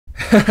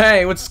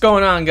Hey, what's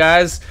going on,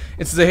 guys?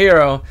 It's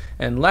TheHero,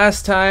 and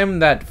last time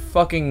that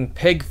fucking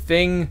pig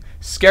thing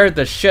scared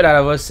the shit out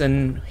of us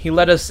and he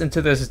let us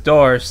into this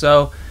door,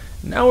 so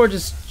now we're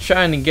just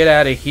trying to get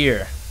out of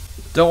here.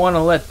 Don't want to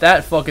let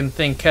that fucking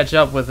thing catch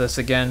up with us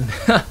again.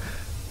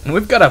 And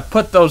we've got to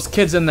put those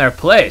kids in their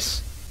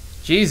place.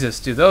 Jesus,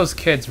 do those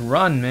kids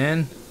run,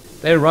 man.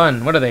 They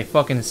run. What are they,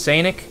 fucking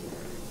Sanic?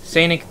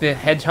 Sanic the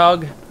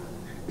Hedgehog?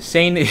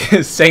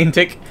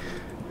 Saintic?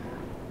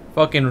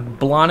 Fucking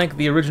Blonic,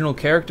 the original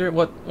character?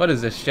 What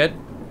is this shit?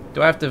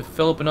 Do I have to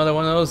fill up another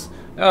one of those?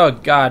 Oh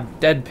god,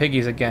 dead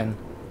piggies again.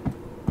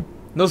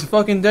 Those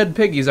fucking dead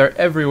piggies are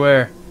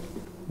everywhere.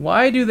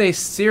 Why do they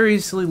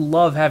seriously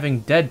love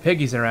having dead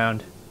piggies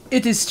around?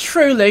 It is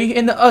truly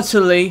and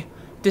utterly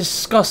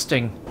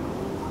disgusting.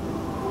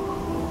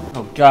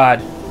 Oh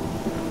god.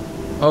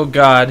 Oh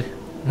god.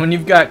 When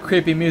you've got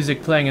creepy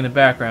music playing in the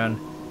background,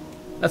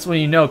 that's when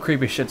you know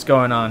creepy shit's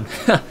going on.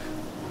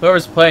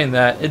 Whoever's playing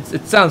that,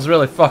 it sounds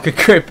really fucking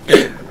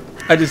creepy.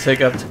 I just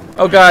hiccuped.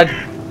 Oh god.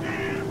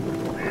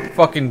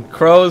 Fucking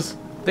crows.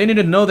 They need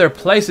to know their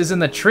places in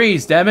the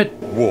trees, damn it.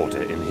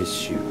 Water in his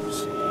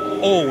shoes.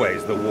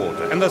 Always the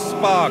water and the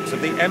sparks of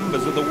the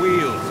embers of the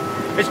wheels.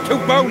 It's too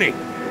bony.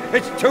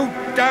 It's too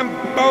damn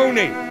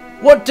bony.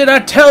 What did I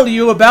tell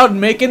you about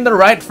making the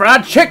right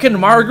fried chicken,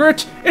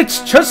 Margaret?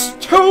 It's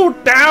just too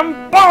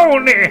damn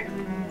bony.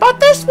 But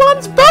this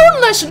one's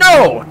boneless.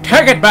 No,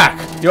 take it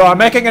back. You are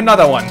making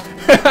another one.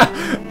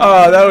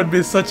 Oh, that would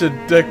be such a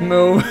dick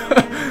move.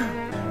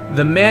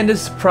 The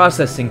Mandus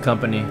Processing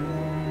Company.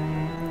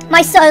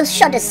 My soul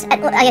shudders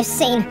at what I have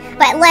seen,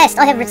 but at last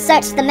I have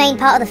researched the main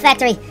part of the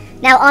factory.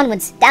 Now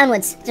onwards,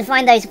 downwards, to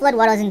find those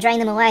floodwaters and drain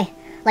them away.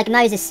 Like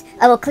Moses,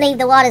 I will cleave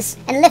the waters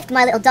and lift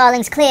my little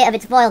darlings clear of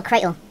its vile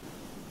cradle.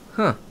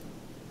 Huh.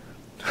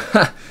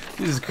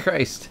 Jesus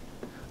Christ.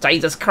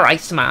 Jesus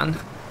Christ, man.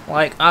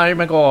 Like, oh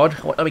my god,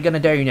 what are we gonna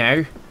do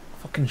now?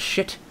 Fucking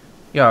shit.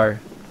 Yo,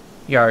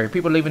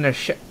 people leaving their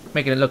shit,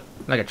 making it look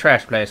like a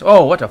trash place.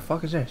 Oh, what the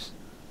fuck is this?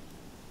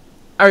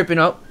 Open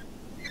up.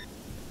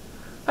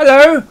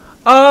 Hello,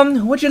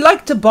 would you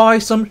like to buy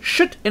some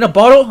shit in a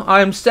bottle? I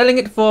am selling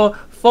it for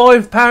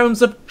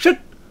 £5 of shit.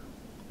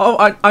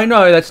 Oh, I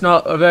know that's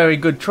not a very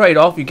good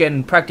trade-off. You're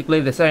getting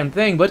practically the same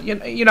thing, but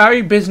you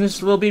know,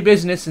 business will be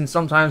business, and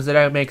sometimes they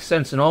don't make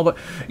sense and all. But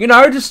you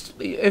know, just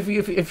if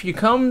you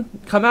come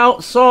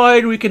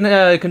outside, we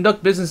can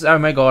conduct business. Oh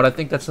my god, I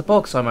think that's the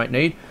box I might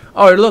need.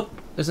 Oh look,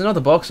 there's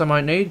another box I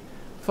might need.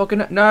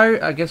 Fucking no,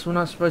 I guess we're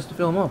not supposed to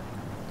fill them up.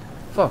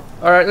 Fuck.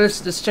 All right,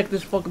 let's check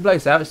this fucking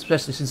place out.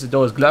 Especially since the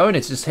door's glowing,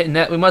 it's just hitting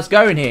that we must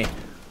go in here.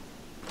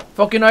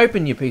 Fucking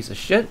open, you piece of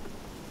shit.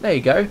 There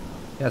you go.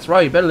 That's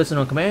right, you better listen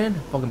on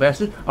command, fucking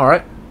bastard.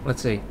 Alright,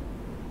 let's see.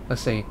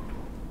 Let's see.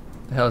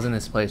 What the hell is in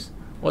this place?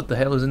 What the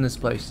hell is in this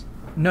place?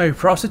 No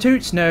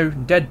prostitutes, no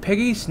dead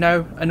piggies,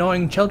 no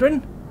annoying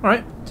children.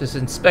 Alright, just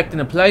inspecting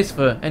the place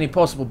for any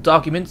possible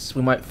documents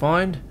we might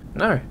find.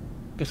 No,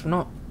 guess we're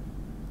not.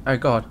 Oh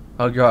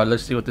god,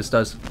 let's see what this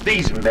does.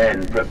 These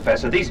men,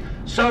 Professor, these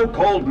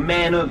so-called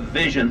men of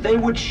vision, they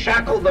would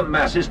shackle the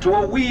masses to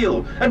a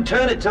wheel and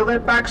turn it till their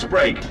backs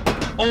break.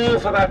 All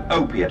for that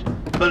opiate,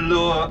 the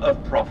lure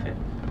of profit.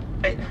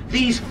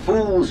 These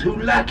fools who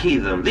lackey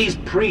them, these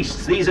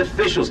priests, these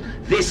officials,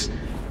 this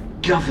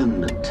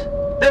government,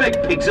 they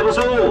make pigs of us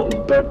all.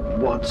 But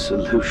what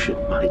solution,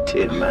 my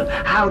dear man?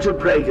 How to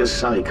break a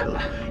cycle?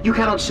 You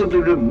cannot simply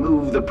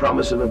remove the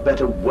promise of a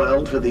better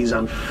world for these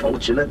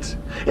unfortunates.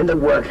 In the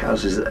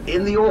workhouses,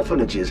 in the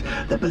orphanages,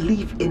 the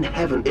belief in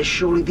heaven is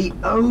surely the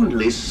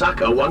only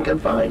succor one can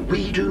find.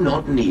 We do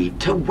not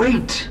need to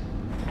wait.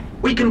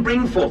 We can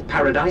bring forth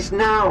paradise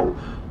now.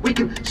 We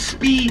can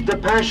speed the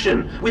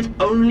passion. With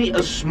only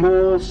a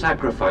small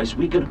sacrifice,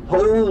 we can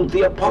hold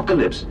the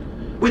apocalypse.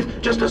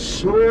 With just a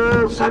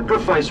small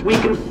sacrifice, we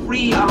can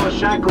free our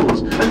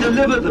shackles and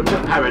deliver them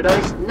to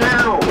paradise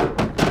now.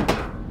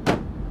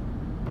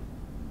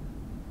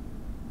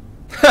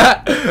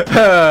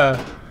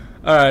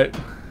 Alright.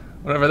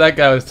 Whatever that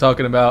guy was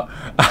talking about.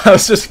 I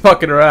was just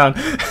fucking around.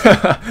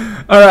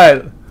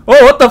 Alright.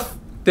 Oh, what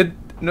the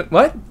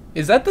what?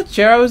 Is that the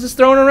chair I was just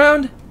throwing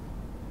around?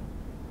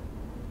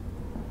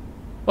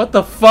 What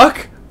the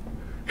fuck?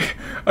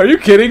 Are you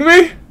kidding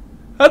me?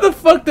 How the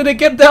fuck did it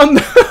get down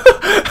there?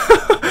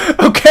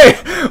 Okay,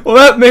 well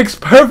that makes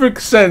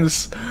perfect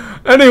sense.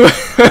 Anyway,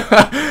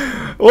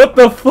 what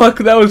the fuck?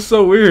 That was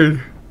so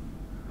weird.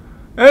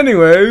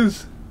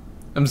 Anyways,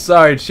 I'm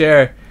sorry,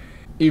 chair.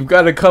 You've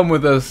got to come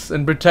with us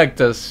and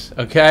protect us,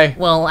 okay?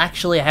 Well,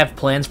 actually, I have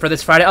plans for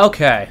this Friday.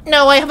 Okay.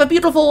 No, I have a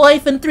beautiful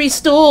wife and 3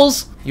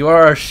 stools. You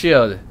are our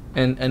shield,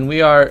 and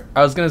we are.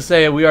 I was gonna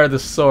say we are the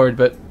sword,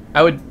 but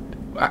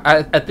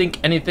I think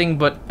anything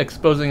but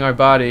exposing our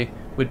body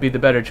would be the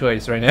better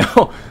choice right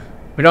now.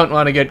 We don't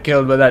want to get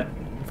killed by that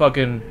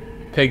fucking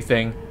pig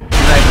thing.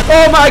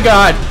 Oh my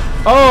god!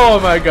 Oh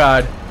my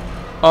god!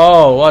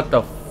 Oh, what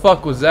the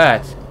fuck was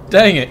that?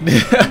 Dang it!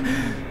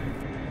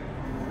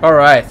 All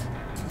right.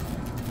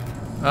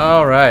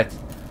 All right.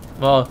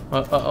 Well,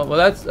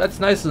 that's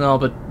nice and all,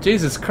 but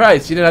Jesus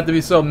Christ, you didn't have to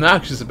be so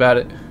obnoxious about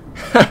it.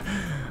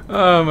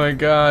 Oh my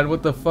god,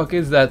 what the fuck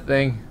is that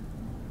thing?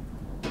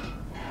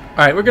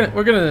 Alright, we're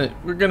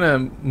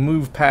gonna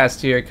move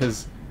past here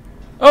because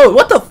oh,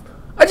 what the f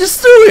I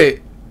just threw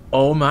it!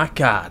 Oh my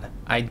god,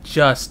 I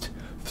just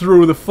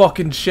threw the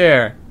fucking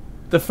chair.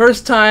 The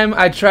first time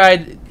I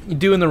tried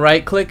doing the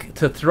right click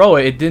to throw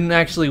it, it didn't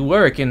actually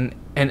work, and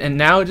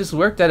now it just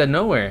worked out of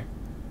nowhere.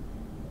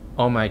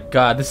 Oh my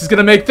god, this is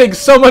gonna make things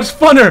so much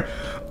funner!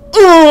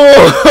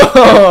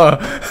 Oh!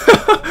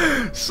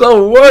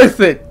 So worth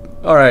it!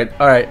 Alright,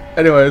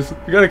 anyways,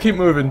 we gotta keep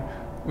moving.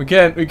 We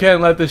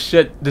can't let this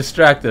shit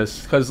distract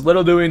us, because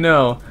little do we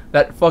know,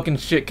 that fucking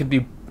shit could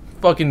be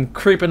fucking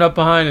creeping up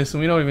behind us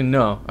and we don't even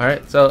know.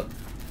 Alright, so,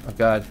 oh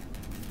god.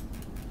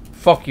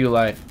 Fuck you,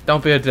 light.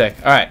 Don't be a dick.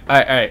 Alright.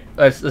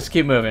 Let's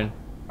keep moving.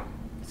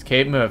 Let's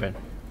keep moving.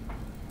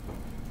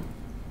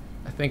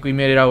 I think we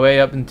made it our way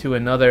up into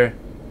the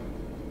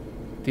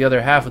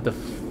other half of the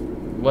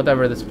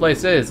whatever this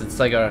place is. It's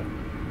like a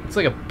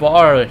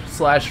bar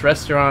slash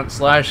restaurant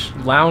slash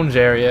lounge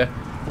area.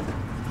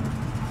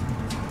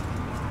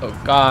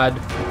 Oh god.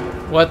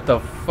 What the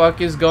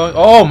fuck is going?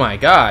 Oh my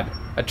god.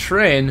 A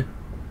train.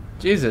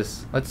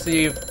 Jesus. Let's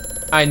see if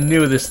I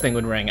knew this thing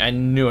would ring. I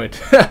knew it.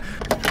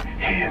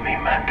 Hear me,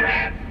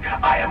 Mantis.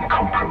 I am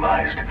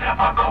compromised.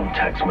 Our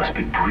contacts must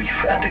be brief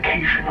and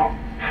occasional.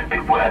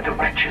 Beware the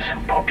wretches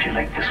who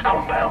populate this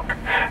compound.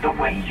 The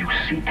way you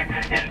seek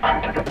is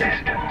under the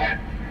pistons.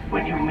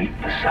 When you meet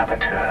the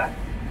saboteur,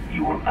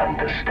 you will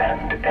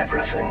understand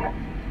everything.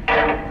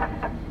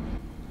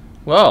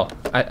 Well,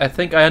 I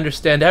think I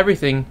understand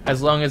everything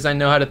as long as I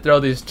know how to throw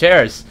these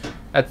chairs.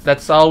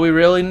 That's all we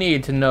really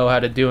need to know how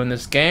to do in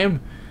this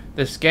game.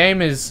 This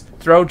game is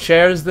throw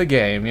chairs the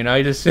game, you know,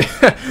 you just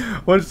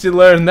once you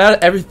learn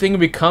that, everything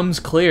becomes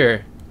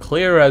clear.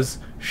 Clear as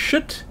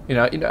shit. You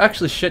know,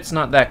 actually shit's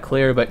not that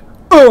clear, but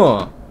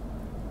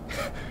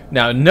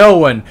now no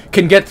one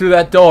can get through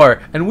that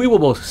door and we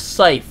will be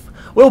safe.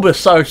 We'll be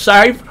so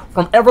safe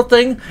from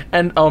everything,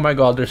 and oh my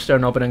god, there's still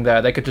an opening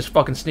there. They could just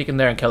fucking sneak in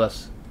there and kill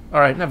us.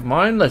 Alright, never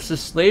mind, let's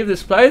just leave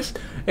this place.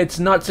 It's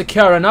not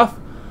secure enough.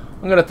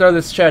 I'm gonna throw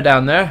this chair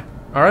down there.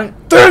 Alright.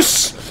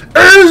 This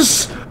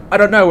is... I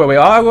don't know where we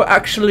are. We're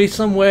actually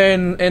somewhere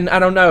in I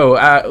don't know.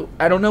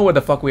 I don't know where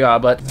the fuck we are,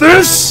 but...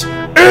 This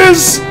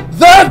is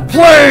that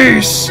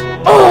place!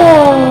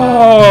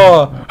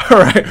 Oh!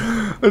 Alright,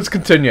 let's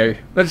continue.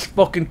 Let's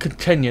fucking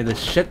continue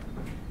this shit.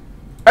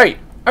 Hey,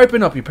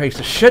 open up, you piece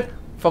of shit.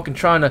 Fucking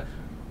trying to...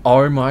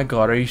 Oh my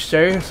god, are you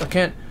serious? I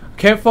can't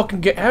fucking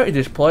get out of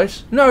this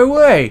place. No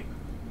way!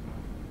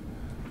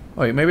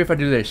 Wait, maybe if I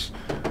do this.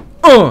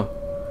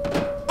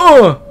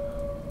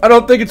 I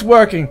don't think it's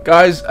working,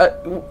 guys.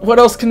 What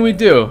else can we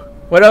do?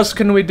 What else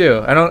can we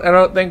do? I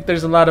don't think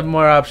there's a lot of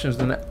more options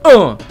than that.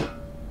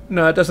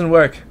 No, it doesn't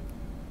work.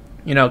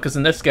 You know, because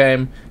in this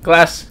game,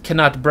 glass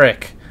cannot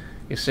break.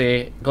 You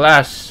see,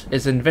 glass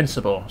is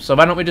invincible. So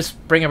why don't we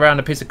just bring around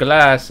a piece of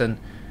glass and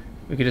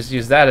we could just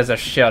use that as a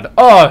shield?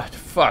 Oh,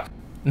 fuck.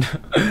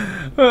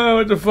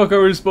 What the fuck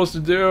are we supposed to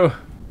do?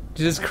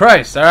 Jesus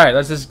Christ. Alright,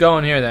 let's just go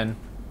in here then.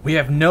 We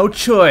have no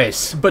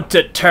choice but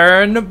to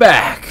turn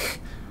back.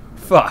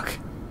 Fuck.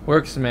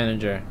 Works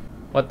manager.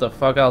 What the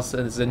fuck else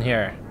is in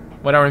here?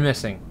 What are we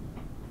missing?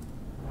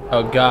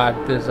 Oh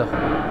god, there's a...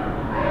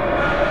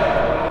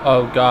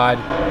 Oh god.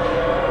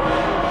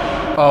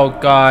 Oh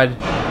god.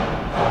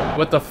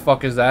 What the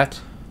fuck is that?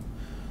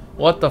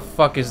 What the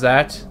fuck is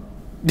that?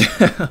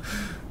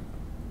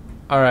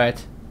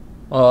 Alright.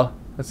 Well,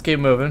 let's keep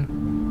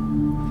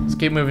moving. Let's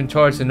keep moving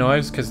towards the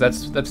noise, because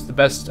that's the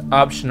best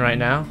option right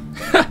now.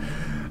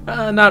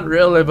 Not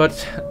really, but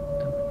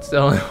it's the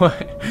only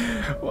way.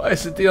 Why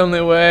is it the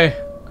only way?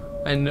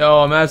 I know,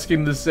 I'm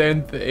asking the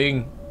same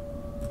thing.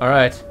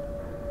 Alright.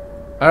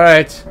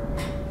 Alright.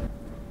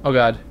 Oh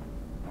god.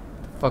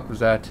 What the fuck was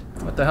that?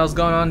 What the hell's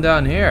going on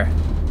down here?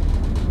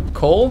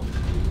 Coal?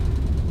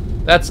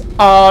 That's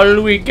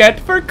all we get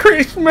for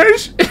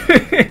Christmas?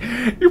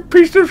 You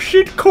piece of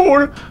shit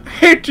coal. I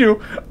hate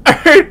you. I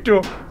hate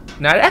you.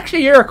 Now,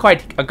 actually, you're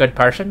quite a good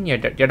person. You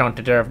don't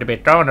deserve to be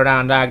thrown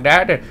around like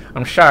that.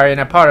 I'm sorry and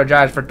I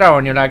apologize for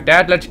throwing you like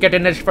that. Let's get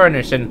in this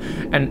furnace and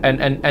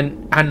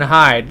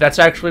hide. That's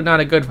actually not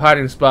a good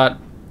hiding spot.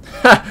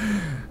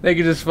 They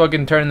could just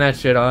fucking turn that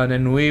shit on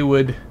and we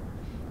would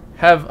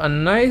have a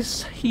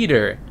nice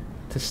heater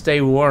to stay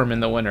warm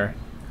in the winter.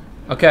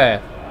 Okay.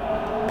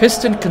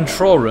 Piston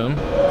control room.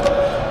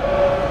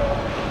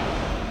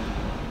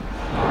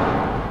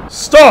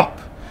 Stop!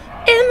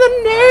 In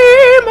the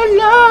name of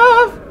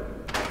love!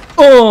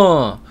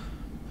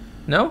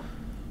 No?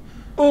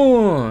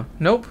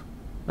 Nope.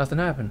 Nothing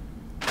happened.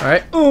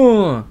 Alright.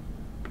 What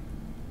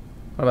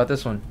about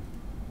this one?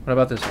 What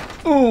about this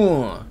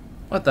one?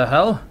 What the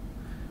hell?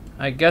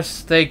 I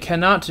guess they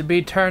cannot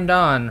be turned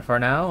on for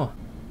now.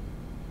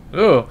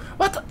 Ooh.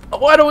 What the?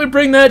 Why don't we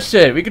bring that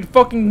shit? We could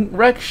fucking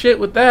wreck shit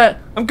with that.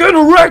 I'm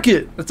gonna wreck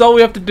it! That's all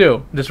we have to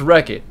do. Just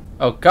wreck it.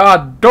 Oh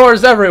god,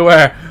 doors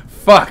everywhere!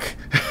 Fuck.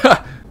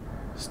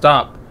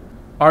 Stop.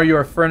 Are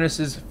your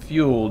furnaces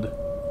fueled?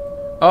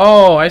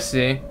 Oh, I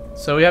see.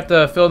 So we have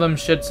to fill them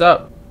shits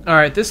up.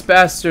 Alright, this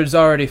bastard's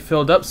already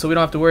filled up, so we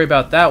don't have to worry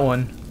about that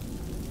one.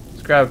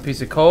 Let's grab a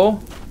piece of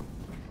coal.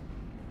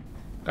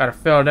 Gotta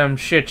fill them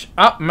shits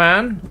up,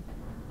 man.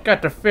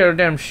 Got to fill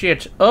them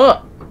shits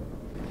up.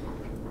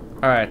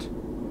 Alright.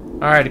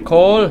 Alright,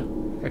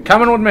 coal. You're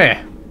coming with me.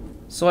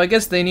 So I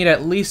guess they need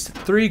at least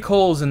 3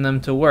 coals in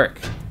them to work.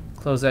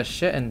 Close that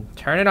shit and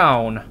turn it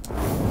on.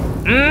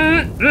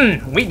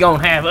 We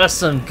gonna have us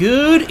some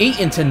good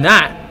eating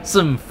tonight.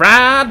 Some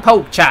fried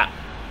pork chop.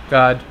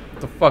 God,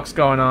 what the fuck's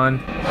going on?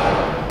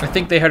 I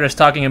think they heard us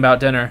talking about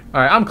dinner.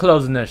 Alright, I'm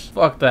closing this.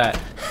 Fuck that.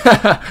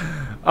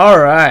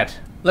 Alright.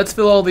 Let's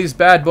fill all these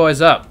bad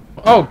boys up.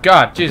 Oh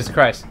god, Jesus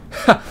Christ.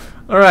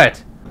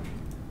 Alright.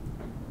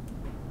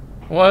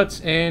 What's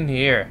in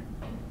here?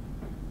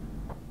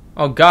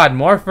 Oh god,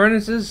 more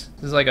furnaces?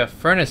 This is like a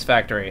furnace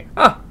factory.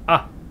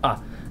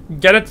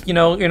 Get it? You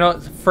know,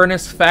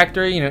 furnace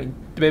factory, you know,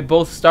 they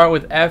both start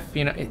with F,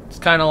 you know, it's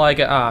kind of like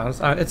a,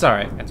 it's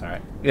alright, it's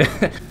alright.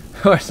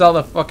 Where's all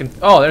the fucking,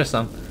 oh, there's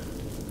some.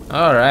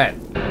 Alright.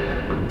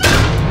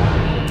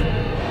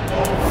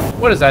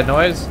 What is that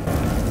noise?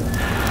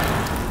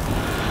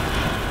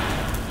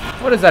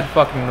 What is that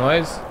fucking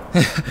noise?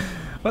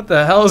 What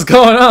the hell is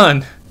going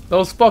on?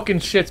 Those fucking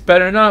shits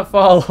better not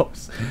follow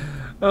us.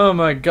 Oh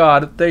my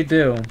god, they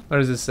do. What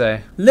does it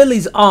say?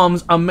 Lily's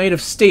arms are made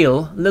of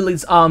steel.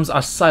 Lily's arms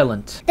are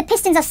silent. The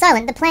pistons are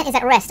silent, the plant is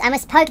at rest. I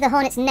must poke the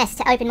hornet's nest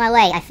to open my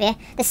way, I fear.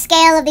 The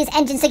scale of these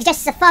engines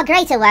suggests a far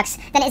greater works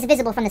than is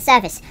visible from the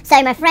surface. So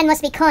my friend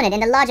must be cornered,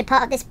 and the larger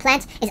part of this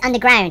plant is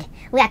underground.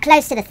 We are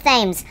close to the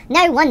Thames.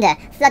 No wonder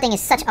flooding is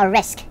such a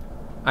risk.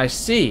 I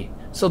see.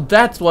 So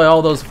that's why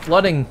all those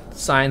flooding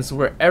signs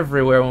were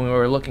everywhere when we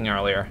were looking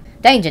earlier.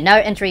 Danger, no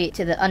entry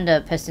to the under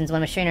pistons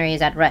when machinery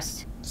is at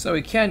rest. So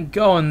we can't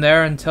go in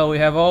there until we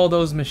have all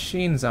those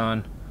machines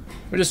on.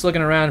 We're just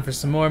looking around for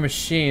some more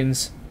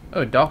machines.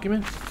 Oh,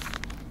 document?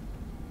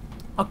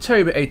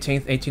 October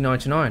 18th,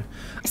 1899.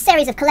 A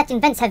series of collecting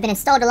vents have been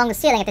installed along the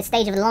ceiling at this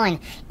stage of the line.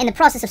 In the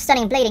process of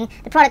stunning bleeding,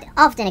 the product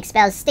often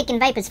expels stinking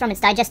vapors from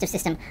its digestive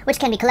system, which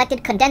can be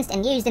collected, condensed,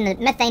 and used in the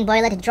methane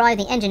boiler to drive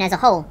the engine as a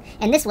whole.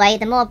 In this way,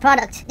 the more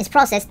product is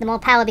processed, the more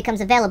power becomes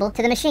available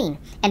to the machine,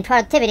 and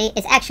productivity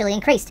is actually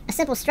increased. A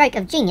simple stroke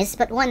of genius,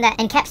 but one that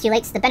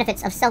encapsulates the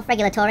benefits of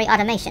self-regulatory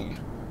automation.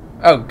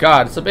 Oh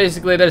god, so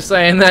basically they're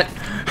saying that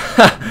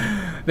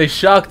they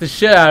shock the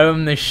shit out of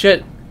them, they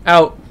shit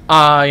out,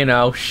 you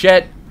know,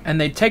 shit, and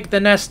they take the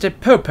nest to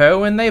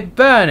poo-poo and they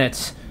burn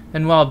it.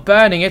 And while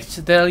burning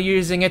it, they're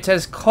using it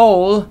as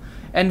coal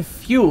and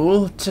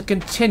fuel to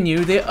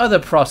continue the other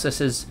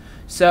processes.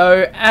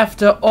 So,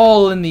 after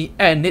all, in the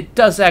end, it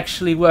does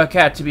actually work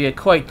out to be a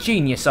quite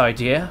genius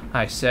idea,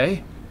 I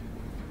say.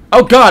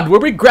 Oh god, were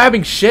we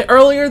grabbing shit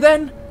earlier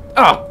then?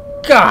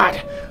 Oh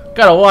god!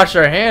 Gotta wash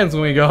our hands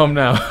when we go home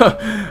now.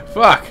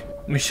 Fuck.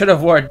 We should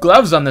have worn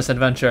gloves on this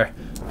adventure.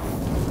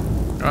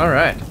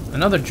 Alright,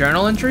 another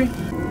journal entry?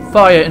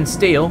 Fire and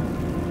steel.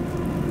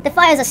 The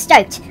fires are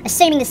stoked.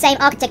 Assuming the same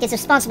architect is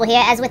responsible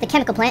here as with the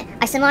chemical plant,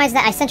 I surmise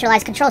that a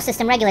centralized control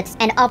system regulates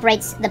and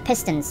operates the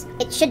pistons.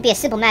 It should be a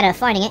simple matter of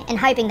finding it and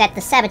hoping that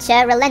the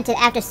saboteur relented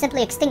after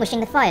simply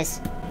extinguishing the fires.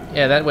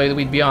 Yeah, that way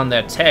we'd be on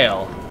their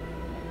tail.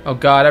 Oh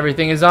god,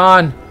 everything is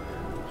on.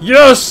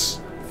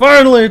 Yes!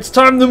 Finally, it's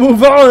time to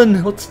move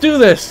on! Let's do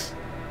this!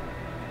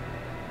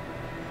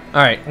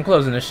 Alright, I'm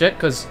closing this shit,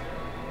 because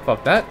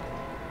fuck that.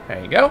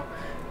 There you go.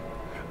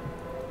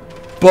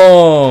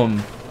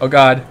 Boom! Oh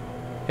god.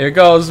 Here it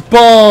goes.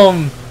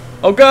 Boom!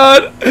 Oh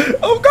god!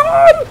 Oh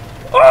god!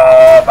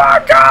 Oh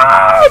my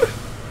god!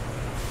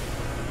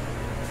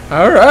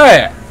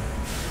 Alright.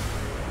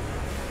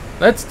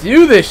 Let's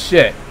do this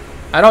shit.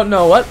 I don't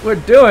know what we're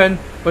doing,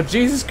 but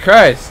Jesus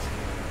Christ.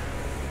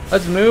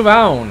 Let's move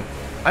on.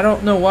 I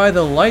don't know why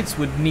the lights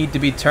would need to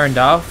be turned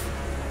off.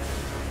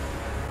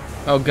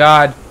 Oh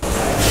god.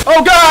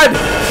 Oh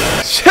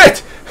god!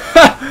 Shit!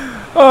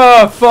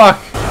 Oh fuck.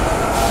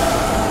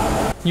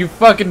 You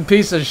fucking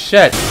piece of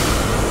shit.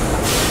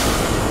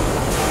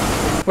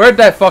 Where'd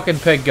that fucking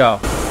pig go?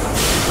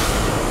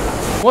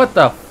 What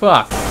the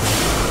fuck?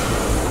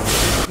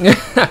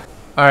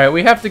 Alright,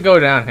 we have to go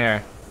down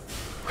here.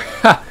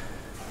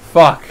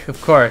 Fuck,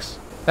 of course.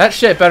 That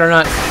shit better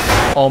not...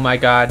 Oh my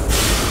god.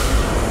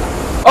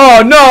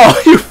 Oh no!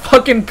 You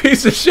fucking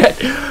piece of shit!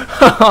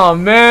 Oh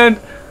man!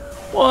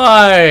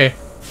 Why?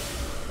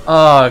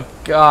 Oh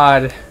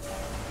god.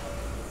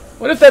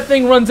 What if that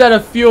thing runs out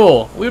of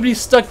fuel? We'd be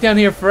stuck down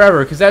here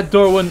forever because that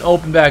door wouldn't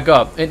open back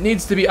up. It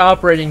needs to be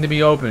operating to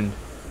be opened.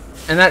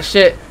 And that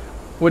shit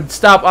would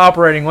stop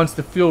operating once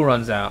the fuel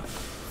runs out.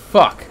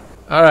 Fuck.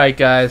 Alright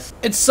guys.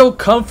 It's so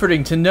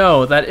comforting to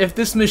know that if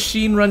this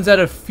machine runs out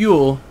of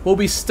fuel, we'll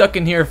be stuck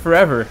in here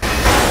forever.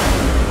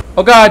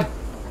 Oh god.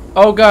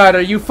 Oh god,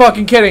 are you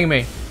fucking kidding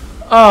me?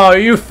 Oh, are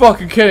you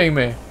fucking kidding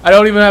me? I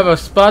don't even have a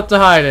spot to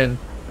hide in.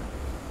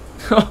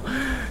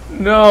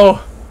 No.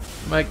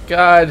 My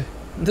god.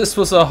 This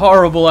was a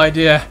horrible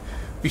idea.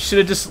 We should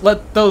have just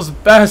let those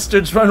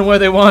bastards run where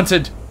they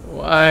wanted.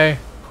 Why?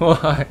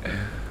 Why?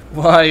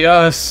 Why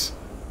us?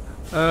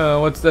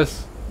 What's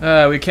this?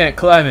 We can't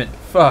climb it.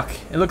 Fuck.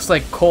 It looks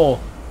like coal.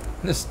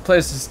 This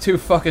place is too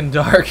fucking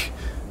dark.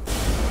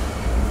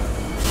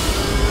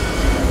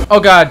 Oh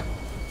god.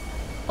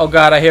 Oh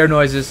god, I hear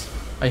noises.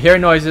 I hear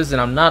noises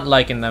and I'm not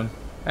liking them.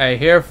 I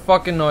hear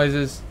fucking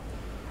noises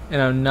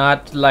and I'm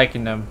not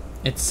liking them.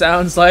 It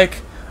sounds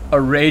like a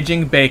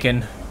raging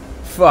bacon.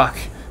 Fuck.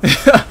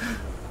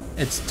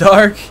 It's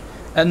dark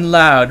and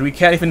loud. We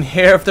can't even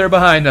hear if they're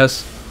behind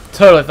us.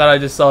 Totally thought I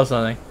just saw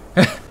something.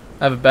 I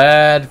have a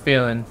bad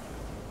feeling.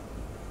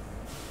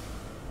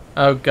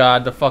 Oh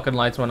god, the fucking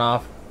lights went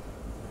off.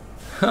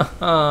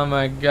 Oh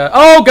my god.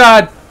 Oh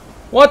god!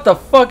 What the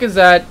fuck is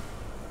that?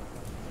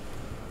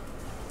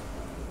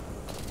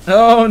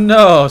 Oh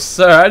no,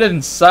 sir, I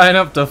didn't sign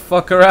up to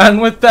fuck around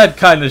with that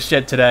kind of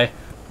shit today.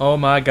 Oh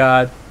my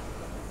god.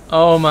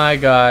 Oh my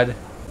god.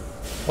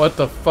 What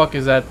the fuck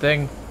is that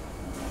thing?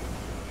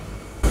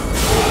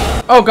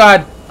 Oh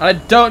god, I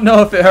don't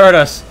know if it hurt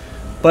us,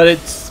 but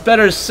it's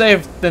better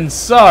safe than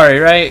sorry,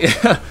 right?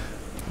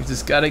 We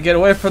just gotta get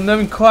away from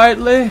them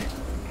quietly.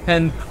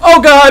 And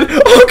oh god!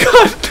 Oh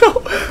god! No!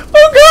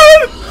 Oh god!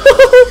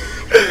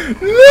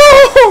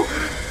 No!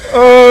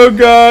 Oh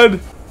god!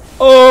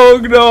 Oh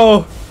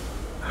no!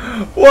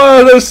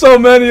 Why are there so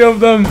many of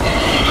them?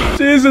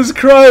 Jesus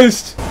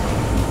Christ!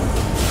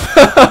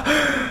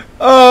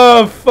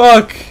 Oh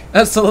fuck!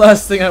 That's the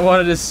last thing I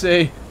wanted to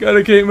see.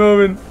 Gotta keep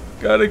moving.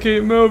 Gotta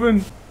keep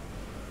moving.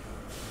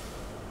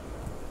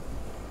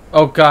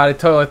 Oh god, I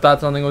totally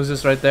thought something was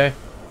just right there.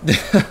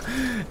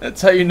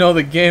 That's how you know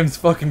the game's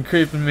fucking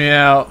creeping me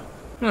out.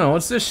 Oh,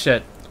 what's this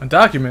shit? A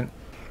document.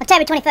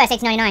 October 21st,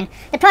 1899.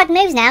 The product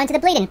moves now into the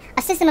bleeding.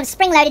 A system of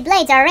spring-loaded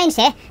blades are arranged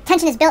here.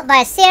 Tension is built by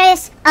a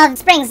series of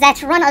springs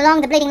that run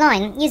along the bleeding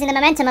line, using the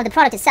momentum of the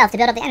product itself to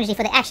build up the energy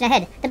for the action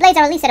ahead. The blades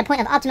are released at a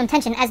point of optimum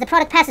tension as the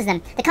product passes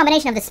them. The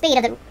combination of the speed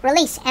of the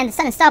release and the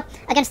sudden stop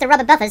against the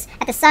rubber buffers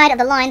at the side of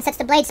the line sets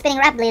the blade spinning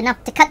rapidly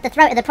enough to cut the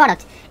throat of the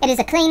product. It is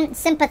a clean,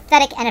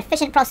 sympathetic, and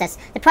efficient process.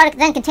 The product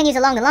then continues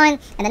along the line,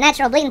 and the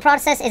natural bleeding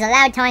process is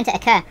allowed time to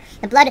occur.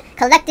 The blood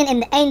collecting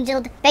in the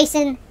angled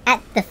basin at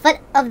the foot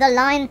of the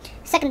line.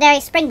 Secondary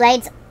spring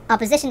blades are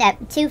positioned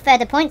at 2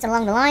 further points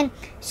along the line.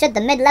 Should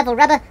the mid-level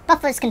rubber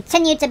buffers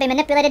continue to be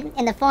manipulated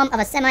in the form of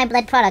a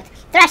semi-bled product,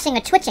 thrashing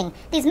or twitching,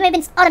 these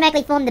movements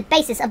automatically form the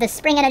basis of the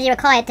spring energy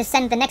required to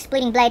send the next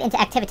bleeding blade into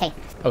activity.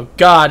 Oh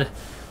god.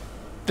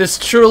 This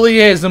truly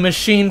is a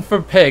machine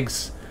for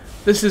pigs.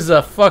 This is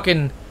a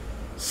fucking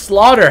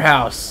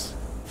slaughterhouse.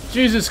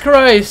 Jesus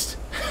Christ.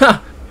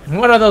 And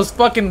what are those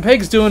fucking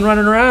pigs doing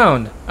running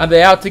around? Are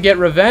they out to get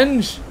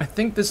revenge? I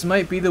think this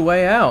might be the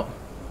way out.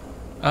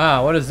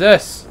 Ah, what is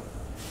this?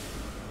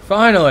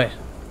 Finally.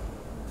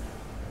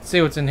 Let's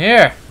see what's in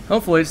here.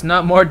 Hopefully it's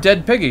not more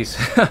dead piggies.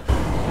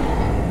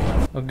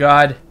 Oh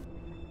god.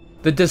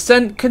 The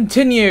descent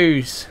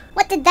continues.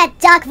 What did that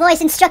dark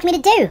voice instruct me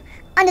to do?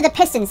 Under the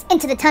pistons,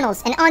 into the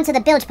tunnels, and onto the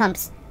bilge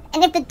pumps.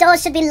 And if the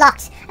doors should be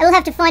locked, I will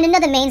have to find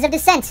another means of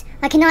descent.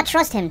 I cannot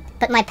trust him,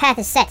 but my path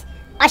is set.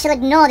 I shall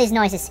ignore these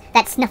noises,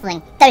 that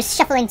snuffling, those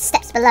shuffling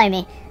steps below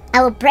me.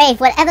 I will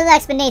brave whatever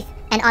lurks beneath,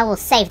 and I will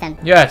save them.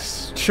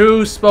 Yes,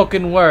 true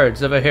spoken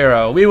words of a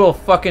hero. We will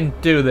fucking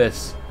do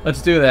this.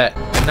 Let's do that.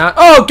 Not.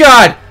 Oh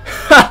god!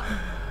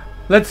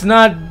 Let's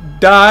not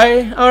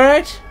die,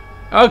 alright?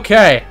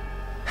 Okay.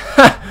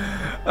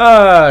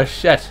 Oh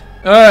shit.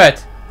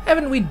 Alright.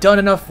 Haven't we done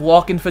enough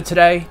walking for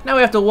today? Now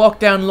we have to walk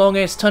down long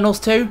ass tunnels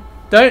too?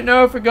 Don't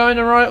know if we're going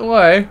the right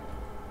way.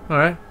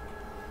 Alright.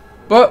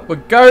 But we're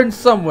going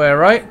somewhere,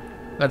 right?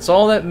 That's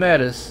all that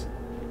matters.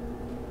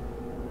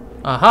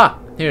 Aha!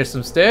 Here's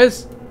some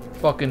stairs.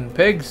 Fucking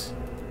pigs.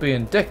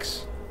 Being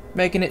dicks.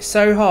 Making it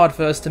so hard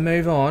for us to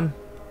move on.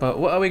 But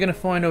what are we going to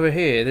find over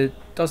here? There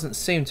doesn't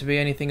seem to be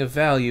anything of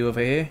value over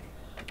here.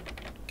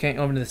 Can't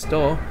open this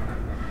door.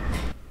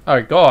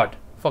 Oh god.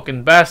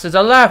 Fucking bastards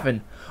are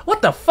laughing.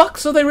 What the fuck?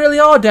 So they really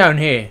are down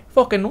here.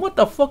 Fucking what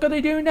the fuck are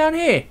they doing down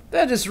here?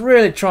 They're just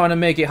really trying to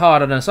make it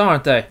hard on us,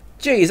 aren't they?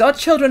 Jeez, our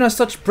children are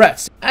such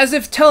brats. As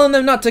if telling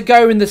them not to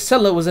go in the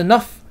cellar was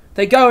enough.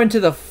 They go into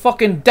the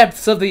fucking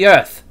depths of the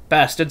earth.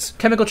 Bastards.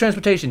 Chemical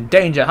transportation.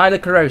 Danger. Highly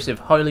corrosive.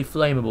 Highly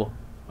flammable.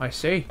 I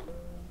see.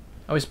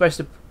 Are we supposed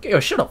to... Yo,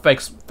 shut up,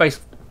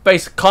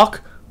 face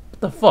cock.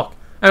 What the fuck?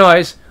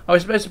 Anyways, are we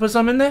supposed to put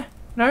some in there?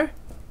 No?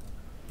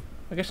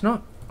 I guess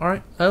not.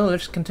 Alright, well,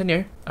 let's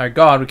continue. Oh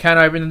god, we can't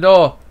open the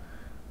door.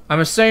 I'm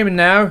assuming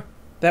now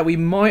that we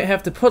might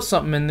have to put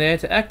something in there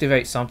to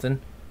activate something.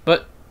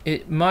 But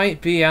it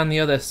might be on the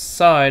other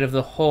side of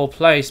the whole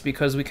place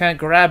because we can't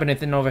grab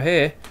anything over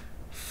here.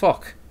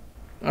 Fuck.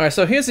 Alright,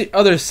 so here's the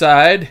other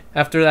side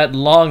after that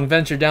long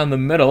venture down the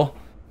middle.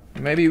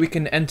 Maybe we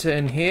can enter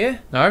in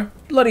here? No?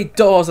 Bloody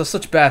doors are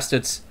such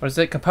bastards. What is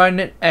it?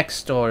 Component X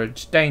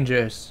storage.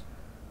 Dangerous.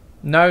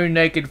 No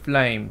naked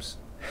flames.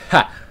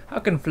 Ha! How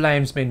can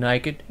flames be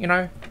naked? You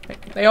know?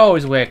 They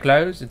always wear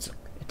clothes. It's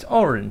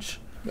orange.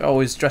 They're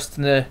always dressed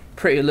in their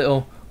pretty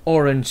little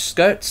orange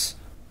skirts.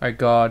 Oh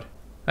god.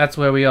 That's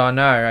where we are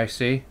now, I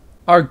see.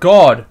 Oh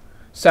god!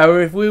 So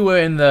if we were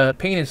in the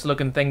penis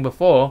looking thing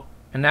before,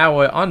 and now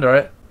we're under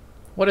it,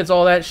 what is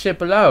all that shit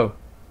below?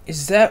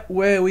 Is that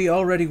where we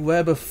already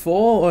were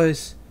before, or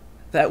is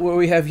that what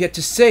we have yet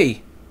to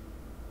see?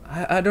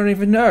 I don't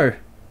even know.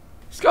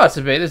 It's got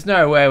to be. There's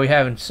no way we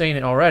haven't seen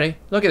it already.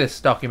 Look at this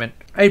document.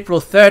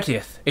 April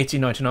 30th,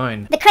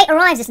 1899. The crate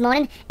arrives this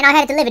morning, and I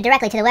had it delivered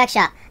directly to the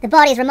workshop. The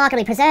body is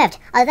remarkably preserved,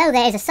 although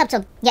there is a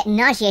subtle yet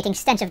nauseating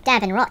stench of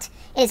damp and rot.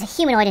 It is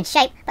humanoid in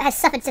shape, but has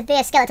suffered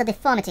severe skeletal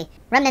deformity.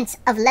 Remnants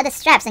of leather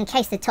straps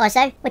encase the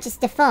torso, which is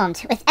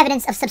deformed, with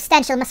evidence of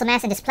substantial muscle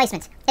mass and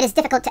displacement. It is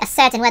difficult to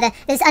ascertain whether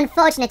this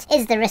unfortunate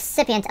is the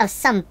recipient of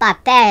some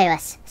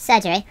barbarous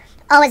surgery,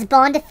 or was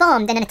born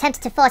deformed in an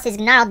attempt to force his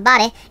gnarled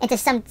body into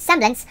some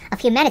semblance of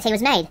humanity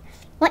was made.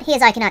 What he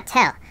is I cannot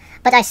tell,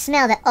 but I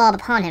smell the orb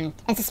upon him,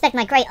 and suspect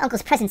my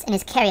great-uncle's presence in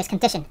his curious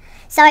condition.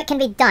 So it can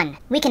be done.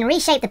 We can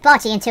reshape the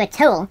body into a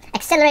tool,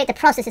 accelerate the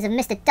processes of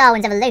Mr.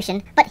 Darwin's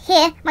evolution, but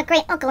here, my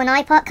great-uncle and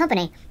I part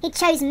company. He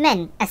chose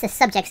men as the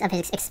subjects of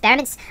his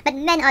experiments, but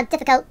men are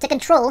difficult to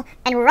control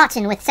and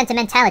rotten with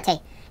sentimentality.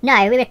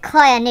 No, we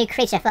require a new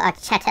creature for our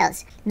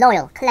chattels.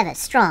 Loyal, clever,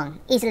 strong,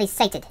 easily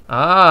sated.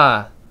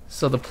 Ah,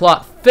 so the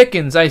plot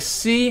thickens. I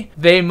see.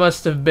 They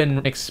must have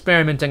been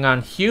experimenting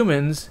on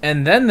humans,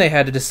 and then they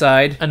had to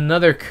decide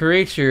another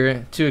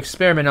creature to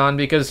experiment on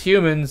because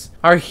humans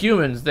are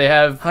humans. They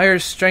have higher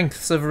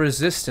strengths of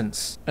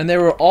resistance. And they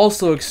were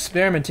also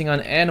experimenting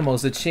on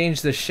animals that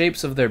changed the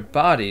shapes of their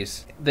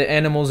bodies. The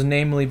animals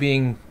namely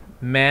being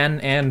man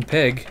and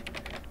pig.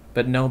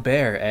 But no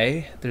bear,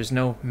 eh? There's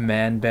no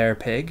man, bear,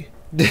 pig.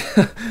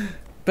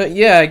 But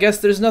yeah, I guess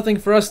there's nothing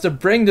for us to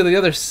bring to the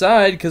other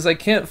side because I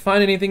can't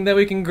find anything that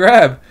we can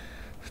grab.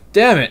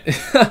 Damn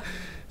it.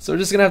 So we're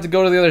just gonna have to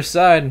go to the other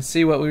side and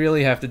see what we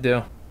really have to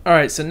do.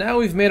 Alright, so now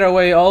we've made our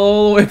way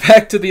all the way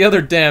back to the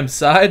other damn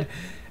side,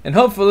 and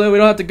hopefully we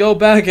don't have to go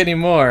back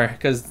anymore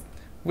because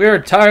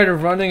we're tired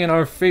of running and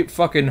our feet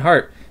fucking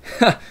hurt.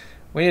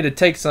 We need to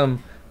take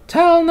some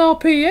Tylenol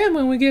PM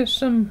when we get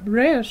some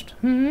rest.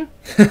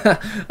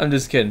 I'm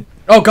just kidding.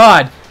 Oh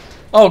god!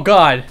 Oh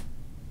god!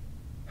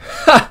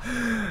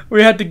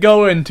 We had to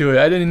go into it.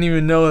 I didn't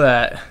even know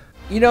that.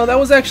 You know, that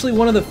was actually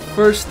one of the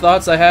first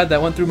thoughts I had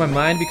that went through my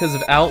mind because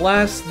of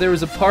Outlast. There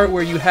was a part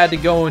where you had to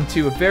go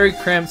into a very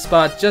cramped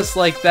spot just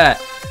like that.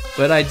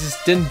 But I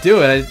just didn't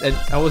do it.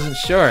 I wasn't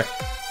sure.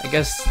 I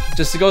guess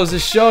just goes to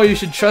show you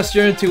should trust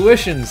your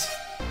intuitions.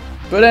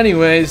 But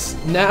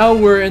anyways, now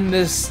we're in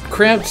this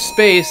cramped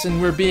space and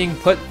we're being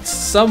put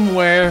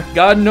somewhere,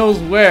 God knows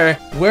where.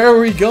 Where are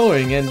we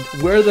going and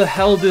where the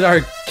hell did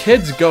our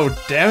kids go?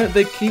 Damn it,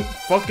 they keep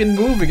fucking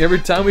moving every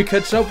time we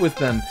catch up with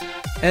them.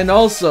 And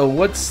also,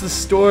 what's the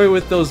story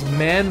with those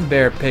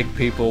man-bear-pig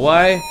people?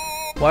 Why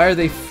are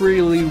they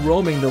freely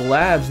roaming the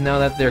labs now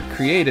that they're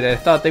created? I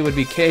thought they would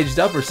be caged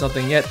up or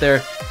something, yet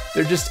they're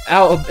just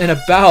out and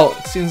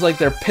about. Seems like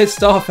they're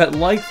pissed off at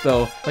life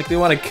though, like they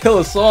want to kill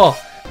us all.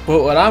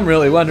 But what I'm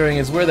really wondering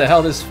is where the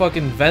hell this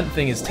fucking vent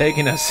thing is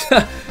taking us.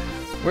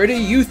 Where do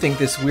you think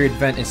this weird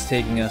vent is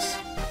taking us?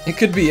 It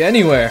could be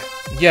anywhere.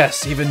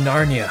 Yes, even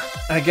Narnia.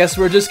 I guess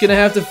we're just gonna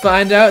have to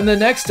find out in the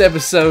next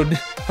episode.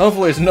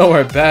 Hopefully it's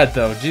nowhere bad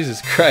though,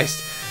 Jesus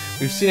Christ.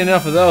 We've seen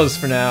enough of those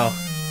for now.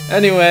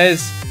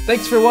 Anyways,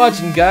 thanks for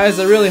watching guys,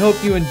 I really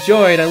hope you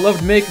enjoyed. I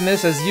loved making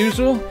this as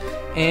usual.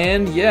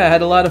 And yeah, I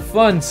had a lot of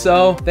fun,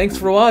 so thanks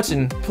for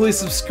watching. Please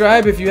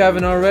subscribe if you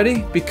haven't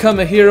already. Become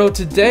a hero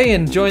today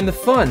and join the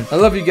fun. I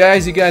love you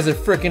guys are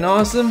freaking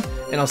awesome,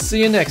 and I'll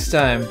see you next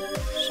time.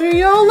 See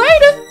y'all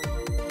later!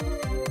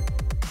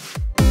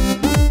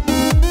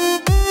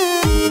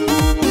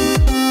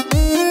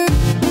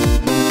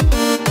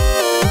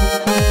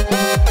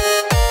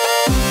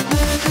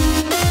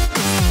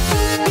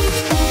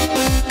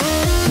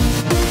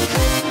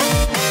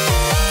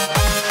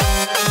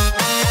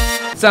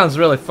 Sounds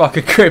really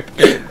fucking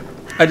creepy.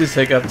 I just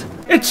hiccuped.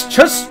 It's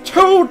just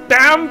too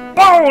damn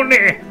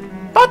bony!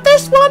 But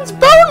this one's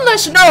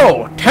boneless!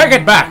 No! Take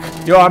it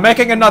back! You are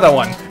making another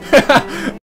one!